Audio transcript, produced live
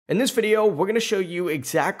In this video, we're going to show you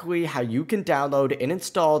exactly how you can download and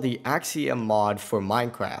install the Axiom mod for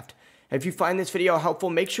Minecraft. If you find this video helpful,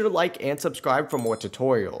 make sure to like and subscribe for more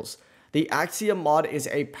tutorials. The Axiom mod is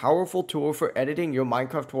a powerful tool for editing your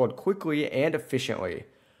Minecraft world quickly and efficiently.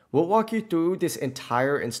 We'll walk you through this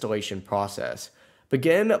entire installation process.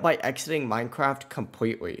 Begin by exiting Minecraft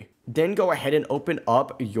completely. Then go ahead and open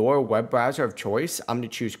up your web browser of choice. I'm going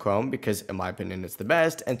to choose Chrome because in my opinion it's the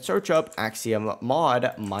best, and search up Axiom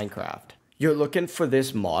mod Minecraft. You're looking for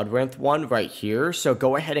this Modrinth one right here, so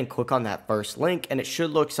go ahead and click on that first link and it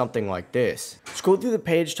should look something like this. Scroll through the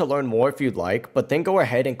page to learn more if you'd like, but then go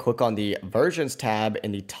ahead and click on the versions tab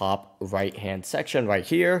in the top right hand section right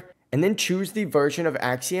here, and then choose the version of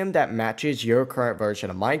Axiom that matches your current version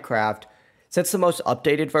of Minecraft. Since the most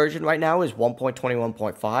updated version right now is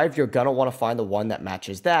 1.21.5, you're going to want to find the one that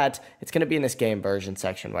matches that. It's going to be in this game version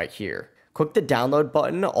section right here. Click the download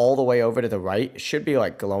button all the way over to the right. It should be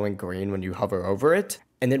like glowing green when you hover over it.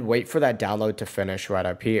 And then wait for that download to finish right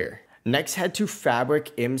up here. Next, head to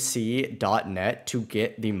fabricmc.net to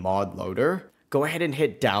get the mod loader. Go ahead and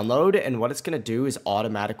hit download, and what it's going to do is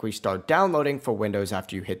automatically start downloading for Windows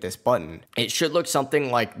after you hit this button. It should look something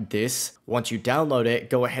like this. Once you download it,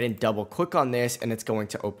 go ahead and double click on this and it's going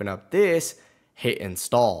to open up this, hit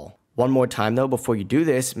install. One more time though, before you do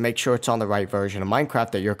this, make sure it's on the right version of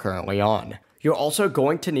Minecraft that you're currently on. You're also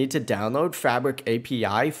going to need to download Fabric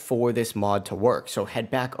API for this mod to work. So head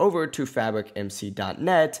back over to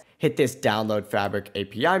fabricmc.net, hit this download Fabric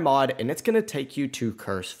API mod, and it's going to take you to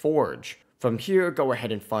CurseForge. From here, go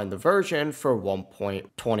ahead and find the version for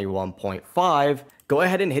 1.21.5. Go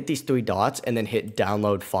ahead and hit these three dots and then hit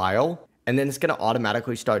download file. And then it's going to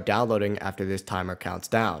automatically start downloading after this timer counts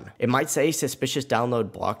down. It might say suspicious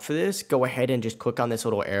download blocked for this. Go ahead and just click on this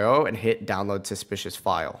little arrow and hit download suspicious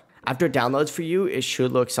file. After it downloads for you, it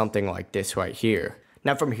should look something like this right here.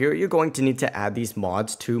 Now from here, you're going to need to add these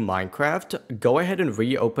mods to Minecraft. Go ahead and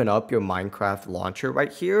reopen up your Minecraft launcher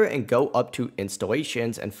right here and go up to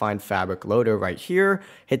installations and find Fabric Loader right here.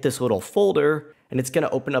 Hit this little folder and it's going to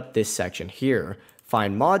open up this section here.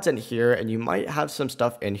 Find mods in here, and you might have some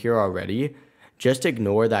stuff in here already. Just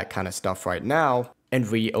ignore that kind of stuff right now and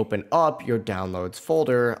reopen up your downloads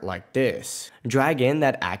folder like this. Drag in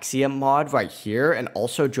that Axiom mod right here and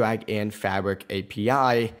also drag in Fabric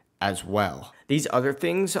API as well. These other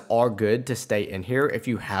things are good to stay in here if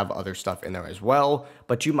you have other stuff in there as well,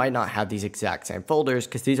 but you might not have these exact same folders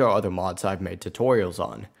because these are other mods I've made tutorials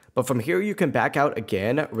on. But from here, you can back out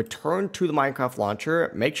again, return to the Minecraft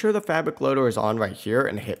launcher, make sure the Fabric Loader is on right here,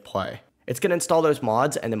 and hit play. It's going to install those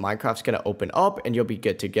mods, and then Minecraft's going to open up, and you'll be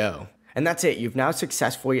good to go. And that's it. You've now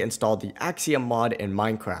successfully installed the Axiom mod in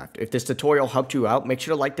Minecraft. If this tutorial helped you out, make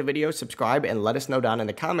sure to like the video, subscribe, and let us know down in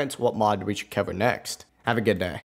the comments what mod we should cover next. Have a good day.